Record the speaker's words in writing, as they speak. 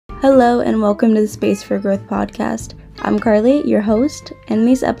Hello and welcome to the Space for Growth podcast. I'm Carly, your host, and in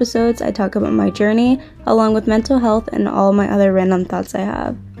these episodes I talk about my journey along with mental health and all my other random thoughts I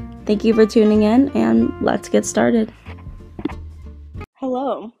have. Thank you for tuning in and let's get started.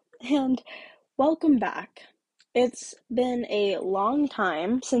 Hello and welcome back. It's been a long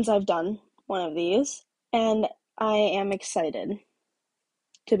time since I've done one of these and I am excited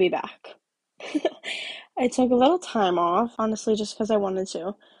to be back. I took a little time off, honestly, just because I wanted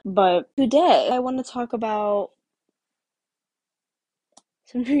to. But today, I want to talk about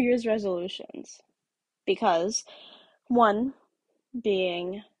some New Year's resolutions. Because, one,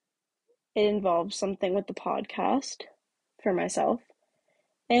 being it involves something with the podcast for myself.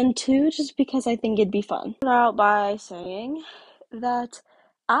 And two, just because I think it'd be fun. Start out by saying that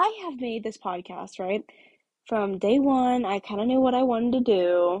I have made this podcast, right? From day one, I kind of knew what I wanted to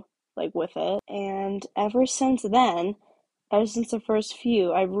do, with it. And ever since then, ever since the first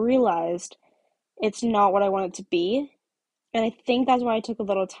few, I've realized it's not what I want it to be. And I think that's why I took a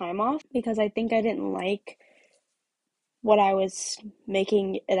little time off, because I think I didn't like what I was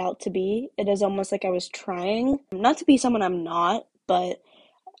making it out to be. It is almost like I was trying not to be someone I'm not, but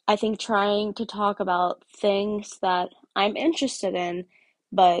I think trying to talk about things that I'm interested in,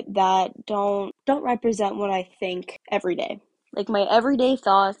 but that don't represent what I think every day. Like my everyday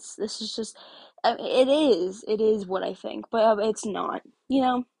thoughts, this is just, it is what I think, but it's not,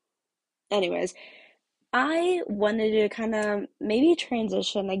 Anyways, I wanted to kind of maybe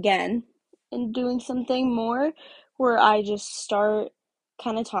transition again and doing something more where I just start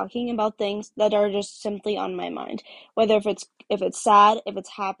kind of talking about things that are just simply on my mind. Whether if it's sad, if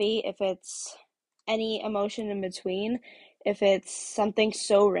it's happy, if it's any emotion in between, if it's something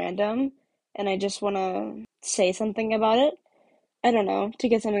so random and I just want to say something about it. I don't know, to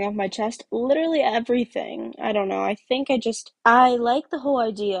get something off my chest. Literally everything. I don't know. I like the whole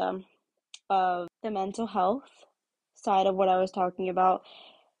idea of the mental health side of what I was talking about,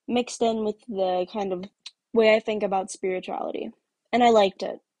 mixed in with the kind of way I think about spirituality. And I liked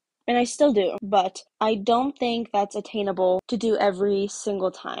it. And I still do. But I don't think that's attainable to do every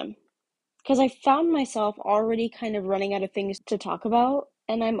single time. Because I found myself already kind of running out of things to talk about.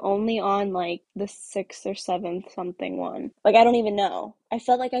 And I'm only on the sixth or seventh something one. I don't even know. I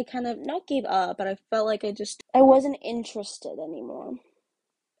felt like I kind of not gave up, but I felt like I wasn't interested anymore.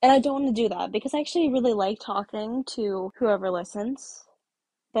 And I don't want to do that because I actually really like talking to whoever listens.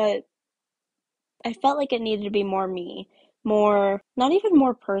 But I felt like it needed to be more me. Not even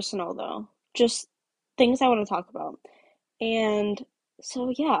more personal though. Just things I want to talk about. And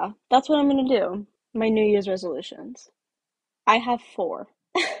so, yeah, that's what I'm going to do. My New Year's resolutions. I have 4.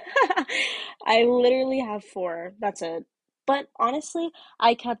 I literally have 4. That's it. But honestly,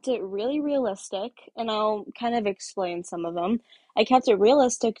 I kept it really realistic, and I'll kind of explain some of them. I kept it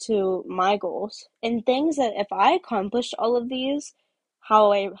realistic to my goals and things that if I accomplished all of these,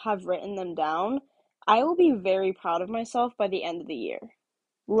 how I have written them down, I will be very proud of myself by the end of the year.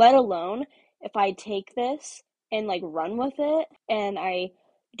 Let alone if I take this and run with it and I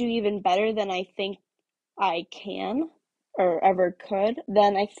do even better than I think I can or ever could,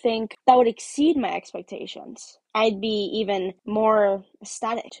 then I think that would exceed my expectations. I'd be even more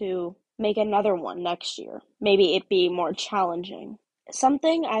ecstatic to make another one next year. Maybe it be more challenging.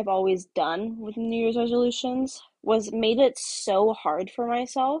 Something I've always done with New Year's resolutions was made it so hard for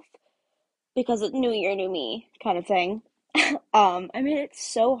myself because it's New Year, new me kind of thing. I made it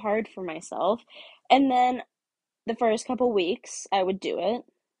so hard for myself. And then the first couple weeks, I would do it,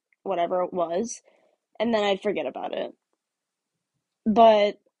 whatever it was, and then I'd forget about it.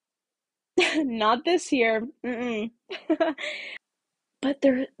 But not this year. Mm-mm. But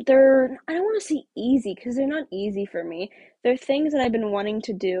they're I don't want to say easy because they're not easy for me. They're things that I've been wanting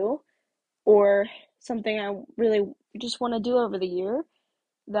to do or something I really just want to do over the year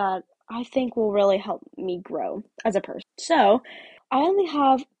that I think will really help me grow as a person. So, I only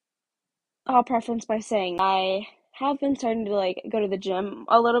have I'll preference by saying I have been starting to go to the gym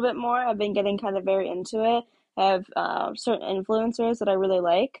a little bit more. I've been getting kind of very into it. I have certain influencers that I really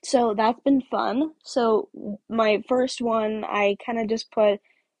like. So that's been fun. So my first one, I kind of just put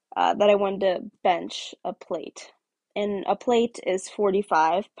that I wanted to bench a plate. And a plate is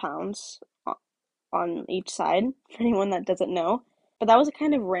 45 pounds on each side, for anyone that doesn't know. But that was a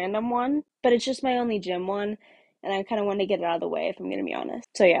kind of random one, but it's just my only gym one, and I kind of wanted to get it out of the way if I'm going to be honest.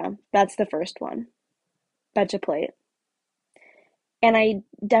 So yeah, that's the first one. Bench a plate. And I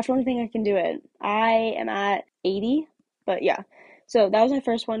definitely think I can do it. I am at 80, but yeah. So that was my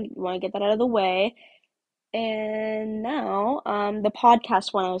first one. Want to get that out of the way. And now, the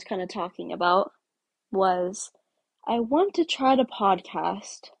podcast one I was kind of talking about was I want to try to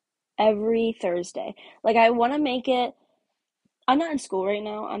podcast every Thursday. Like I want to make it. I'm not in school right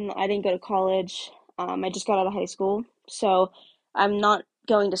now. I didn't go to college. I just got out of high school, so I'm not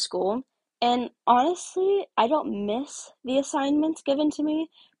going to school. And honestly, I don't miss the assignments given to me,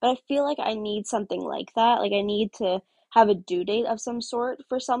 but I feel like I need something like that. Like I need to have a due date of some sort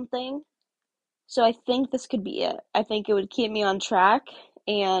for something. So I think this could be it. I think it would keep me on track,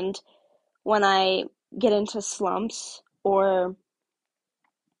 and when I get into slumps or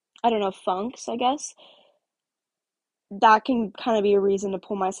I don't know, funks, I guess, that can kind of be a reason to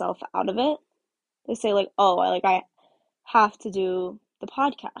pull myself out of it. They say like, oh, I have to do the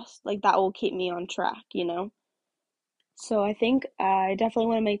podcast. Like that will keep me on track, you know? So I think I definitely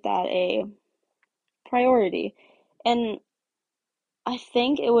want to make that a priority. And I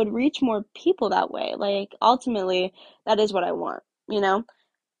think it would reach more people that way. Like ultimately, that is what I want, you know?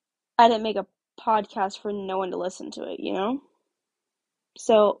 I didn't make a podcast for no one to listen to it, you know?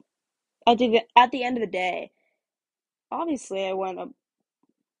 So at the end of the day, obviously I want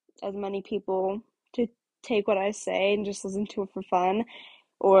as many people to take what I say and just listen to it for fun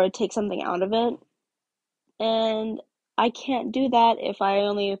or take something out of it. And I can't do that if I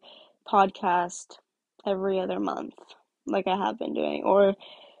only podcast every other month, like I have been doing, or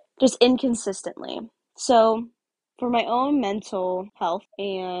just inconsistently. So, for my own mental health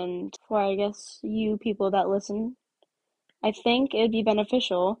and for, I guess, you people that listen, I think it'd be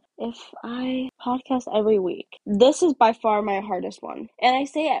beneficial if I podcast every week. This is by far my hardest one. And I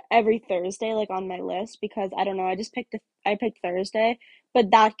say it every Thursday, like on my list, because I don't know, I picked Thursday,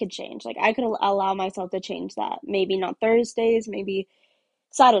 but that could change. Like I could allow myself to change that. Maybe not Thursdays, maybe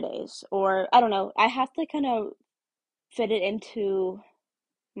Saturdays, or I don't know. I have to kind of fit it into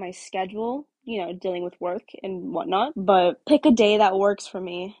my schedule, dealing with work and whatnot, but pick a day that works for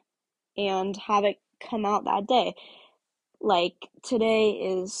me and have it come out that day. Like today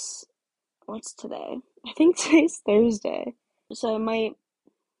is, what's today? I think today's Thursday. So I might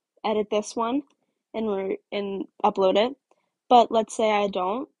edit this one and upload it. But let's say I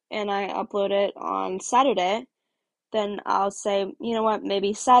don't and I upload it on Saturday, then I'll say, you know what,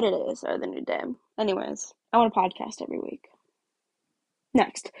 maybe Saturdays are the new day. Anyways, I want a podcast every week.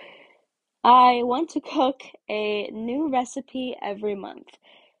 Next, I want to cook a new recipe every month.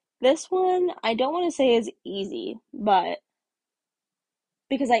 This one I don't want to say is easy, but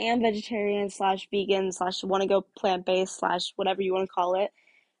because I am vegetarian slash vegan slash want to go plant based slash whatever you want to call it.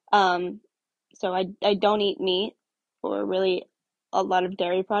 Um, so I don't eat meat or really a lot of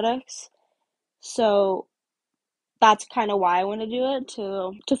dairy products. So that's kind of why I want to do it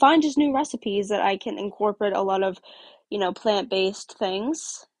to find just new recipes that I can incorporate a lot of, plant based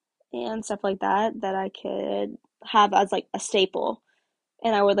things and stuff like that that I could have as like a staple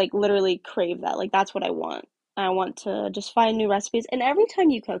and I would like literally crave that. Like that's what I want. I want to just find new recipes. And every time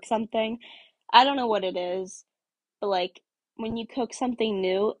you cook something, I don't know what it is, but like when you cook something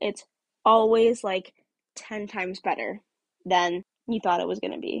new, it's always like 10 times better than you thought it was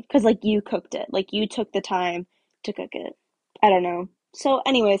going to be because like you cooked it. Like you took the time to cook it. I don't know. So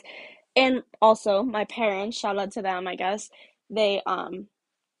anyways, and also my parents, shout out to them, I guess. They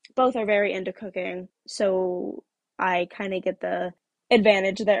both are very into cooking, so I kind of get the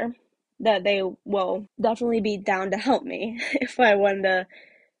advantage there that they will definitely be down to help me if I wanted to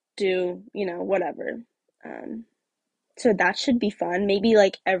do, whatever. Um, so that should be fun. Maybe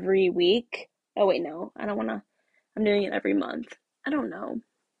like every week. Oh, wait, no, I don't want to. I'm doing it every month. I don't know.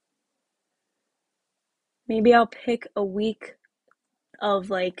 Maybe I'll pick a week of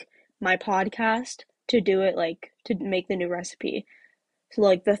like my podcast to do it, like to make the new recipe. So,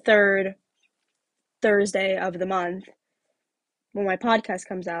 like the third Thursday of the month, when my podcast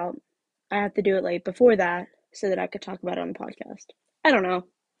comes out, I have to do it like before that so that I could talk about it on the podcast. I don't know.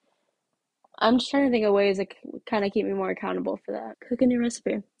 I'm just trying to think of ways that kind of keep me more accountable for that. Cook a new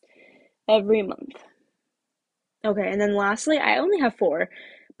recipe every month. Okay, and then lastly, I only have four,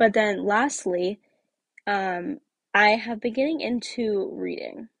 but then lastly, um, I have been getting into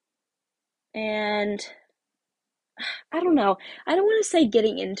reading, and I don't know. I don't want to say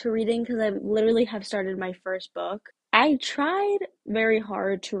getting into reading because I literally have started my first book. I tried very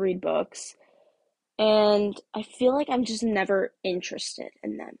hard to read books, and I feel like I'm just never interested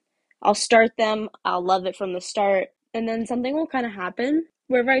in them. I'll start them, I'll love it from the start, and then something will kind of happen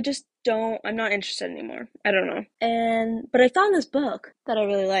where I just don't, I'm not interested anymore. I don't know. But I found this book that I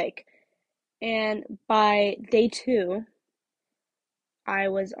really like, and by day two, I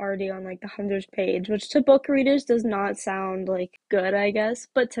was already on like the 100th page, which to book readers does not sound like good, I guess.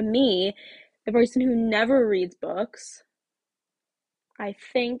 But to me, the person who never reads books, I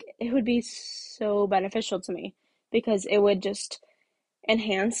think it would be so beneficial to me because it would just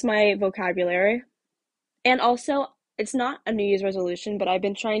enhance my vocabulary. And also, it's not a New Year's resolution, but I've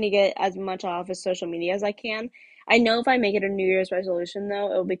been trying to get as much off of social media as I can. I know if I make it a New Year's resolution,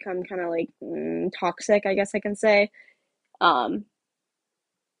 though, it'll become kind of like toxic, I guess I can say. Um,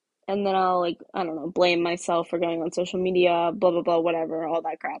 and then I'll, like, I don't know, blame myself for going on social media, blah, blah, blah, whatever, all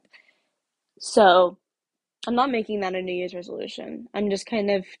that crap. So I'm not making that a New Year's resolution. I'm just kind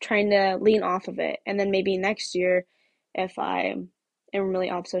of trying to lean off of it. And then maybe next year, if I am really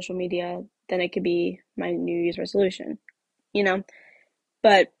off social media, then it could be my New Year's resolution, you know?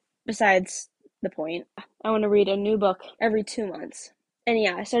 But besides the point, I want to read a new book every 2 months. And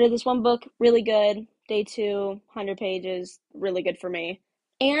yeah, I started this one book, really good. Day two, 100 pages, really good for me.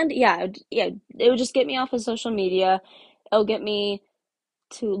 And yeah, it would just get me off of social media. It'll get me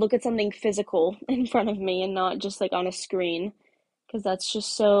to look at something physical in front of me and not just like on a screen, because that's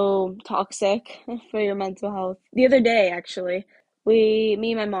just so toxic for your mental health. The other day, actually, me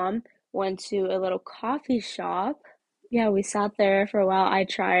and my mom went to a little coffee shop. Yeah, we sat there for a while. I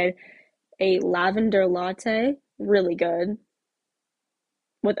tried a lavender latte, really good,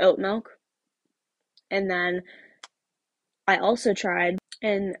 with oat milk. And then I also tried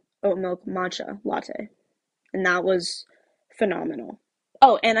an oat milk matcha latte, and that was phenomenal.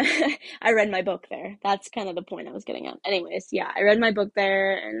 Oh, and I read my book there. That's kind of the point I was getting at. Anyways, yeah, I read my book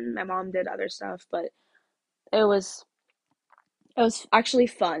there, and my mom did other stuff, but it was it was actually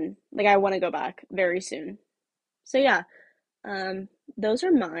fun. Like, I want to go back very soon. So yeah, um, those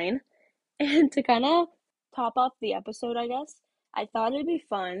are mine. And to kind of top off the episode, I guess, I thought it'd be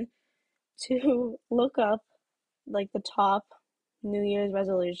fun to look up like the top 10 New Year's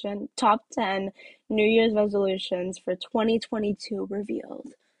resolutions for 2022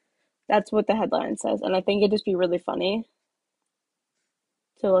 revealed. That's what the headline says, and I think it'd just be really funny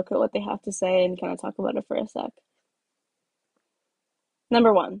to look at what they have to say and kind of talk about it for a sec.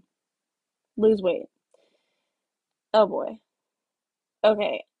 Number one, lose weight. Oh boy.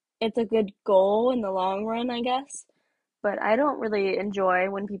 Okay, it's a good goal in the long run, I guess, but I don't really enjoy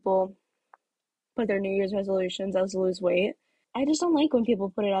when people put their New Year's resolutions as lose weight. I just don't like when people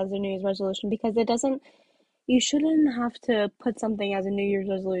put it as their New Year's resolution because it doesn't, you shouldn't have to put something as a New Year's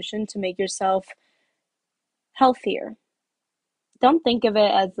resolution to make yourself healthier. Don't think of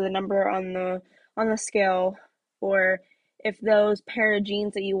it as the number on the scale, or if those pair of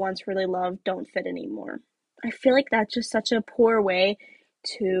jeans that you once really loved don't fit anymore. I feel like that's just such a poor way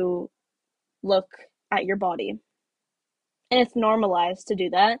to look at your body. And it's normalized to do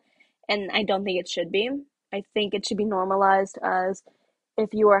that, and I don't think it should be. I think it should be normalized as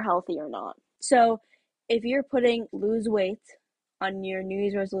if you are healthy or not. So, if you're putting lose weight on your New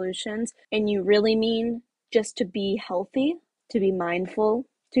Year's resolutions and you really mean just to be healthy, to be mindful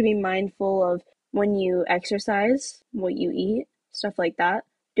of when you exercise, what you eat, stuff like that.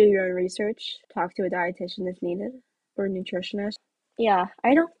 Do your own research, talk to a dietitian if needed, or a nutritionist. Yeah,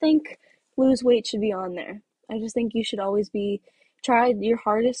 I don't think lose weight should be on there. I just think you should always be try your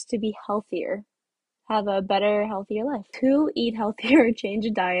hardest to be healthier, have a better, healthier life. To eat healthier, change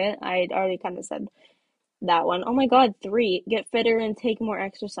a diet. I already kind of said that one. Oh my God, three, get fitter and take more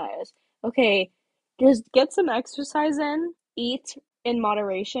exercise. Okay, just get some exercise in, eat in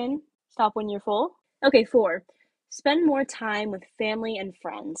moderation, stop when you're full. Okay, four, spend more time with family and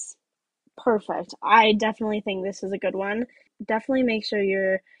friends. Perfect. I definitely think this is a good one. Definitely make sure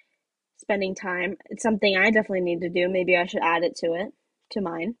you're spending time. It's something I definitely need to do. Maybe I should add it to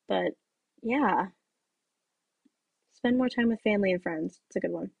mine. But yeah, spend more time with family and friends. It's a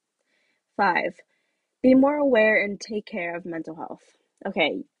good one. Five, be more aware and take care of mental health.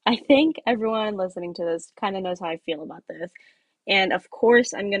 Okay, I think everyone listening to this kind of knows how I feel about this. And of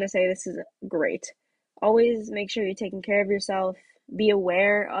course, I'm going to say this is great. Always make sure you're taking care of yourself. Be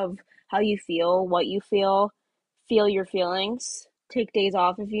aware of how you feel, what you feel your feelings. Take days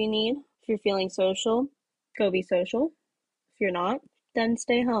off if you need. If you're feeling social, go be social. If you're not, then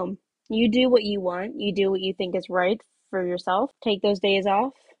stay home. You do what you want, you do what you think is right for yourself. Take those days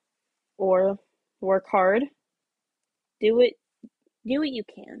off or work hard. Do it do what you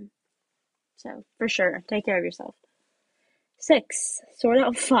can. So, for sure, take care of yourself. Six, sort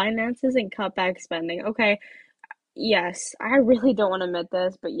out finances and cut back spending. Okay, yes, I really don't want to admit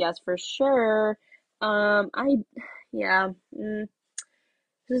this, but yes, for sure. I, yeah,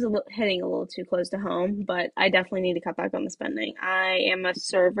 this is hitting a little too close to home, but I definitely need to cut back on the spending. I am a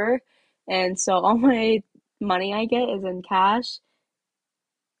server, and so all my money I get is in cash.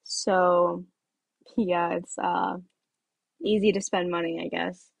 So, yeah, it's easy to spend money, I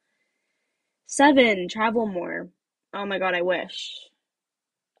guess. Seven, travel more. Oh my God, I wish.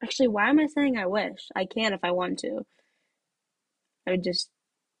 Actually, why am I saying I wish? I can if I want to. I just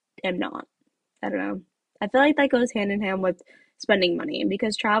am not. I don't know. I feel like that goes hand in hand with spending money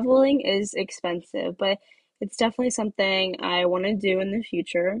because traveling is expensive, but it's definitely something I want to do in the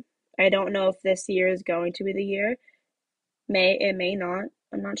future. I don't know if this year is going to be the year. It may not.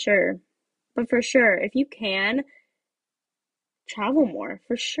 I'm not sure. But for sure, if you can, travel more,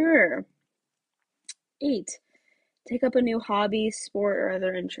 for sure. 8, take up a new hobby, sport, or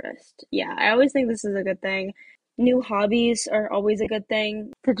other interest. Yeah, I always think this is a good thing. New hobbies are always a good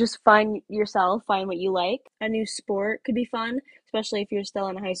thing to just find yourself, find what you like. A new sport could be fun, especially if you're still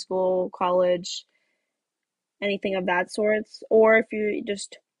in high school, college, anything of that sorts. Or if you're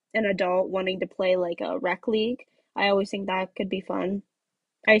just an adult wanting to play like a rec league, I always think that could be fun.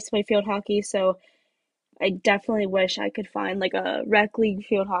 I used to play field hockey, so I definitely wish I could find like a rec league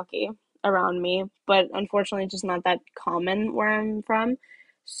field hockey around me, but unfortunately, it's just not that common where I'm from.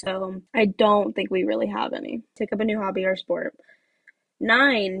 So I don't think we really have any. Take up a new hobby or sport.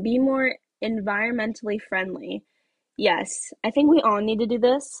 9, be more environmentally friendly. Yes, I think we all need to do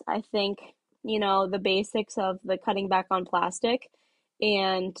this. I think, the basics of the cutting back on plastic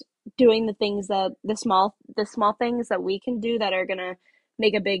and doing the small things that we can do that are gonna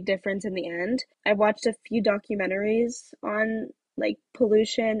make a big difference in the end. I watched a few documentaries on like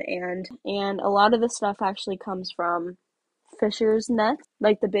pollution and a lot of the stuff actually comes from fishers nets,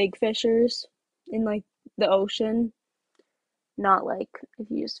 like the big fishers in like the ocean, not like if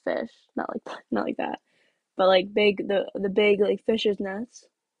you use fish, not like that, but like the big like fishers nets.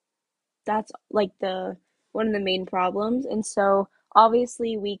 That's like the one of the main problems, and so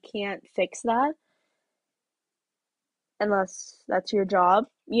obviously we can't fix that unless that's your job.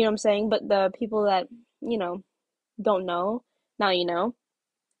 You know what I'm saying? But the people that, you know, don't know, now you know.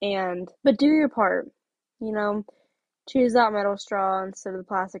 And but do your part. You know, choose that metal straw instead of the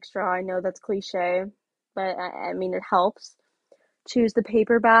plastic straw. I know that's cliche, but I mean it helps. Choose the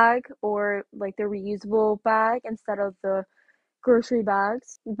paper bag or like the reusable bag instead of the grocery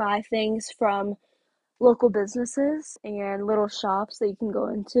bags. Buy things from local businesses and little shops that you can go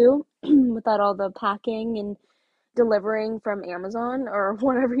into without all the packing and delivering from Amazon or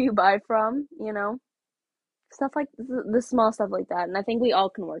whatever you buy from, stuff like the small stuff like that. And I think we all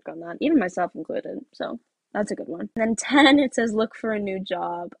can work on that, even myself included. So that's a good one. And then 10, it says look for a new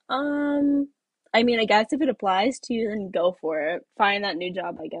job. I mean, I guess if it applies to you, then go for it. Find that new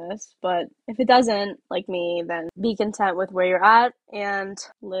job, I guess. But if it doesn't, like me, then be content with where you're at and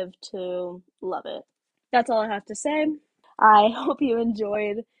live to love it. That's all I have to say. I hope you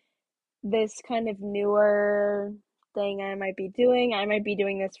enjoyed this kind of newer thing I might be doing. I might be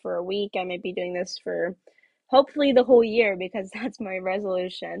doing this for a week. I might be doing this for hopefully the whole year because that's my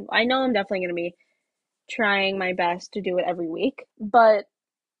resolution. I know I'm definitely going to be trying my best to do it every week, but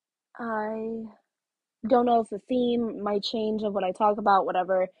I don't know if the theme might change of what I talk about,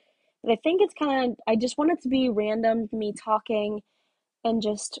 whatever. But I think I just want it to be random, me talking and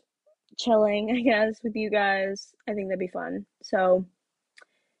just chilling, I guess, with you guys. I think that'd be fun. So,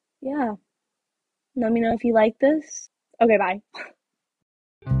 yeah, let me know if you like this. Okay, bye.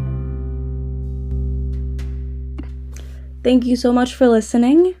 Thank you so much for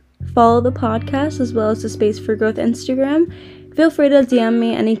listening. Follow the podcast as well as the Space for Growth Instagram. Feel free to DM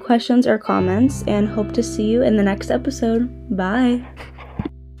me any questions or comments and hope to see you in the next episode. Bye.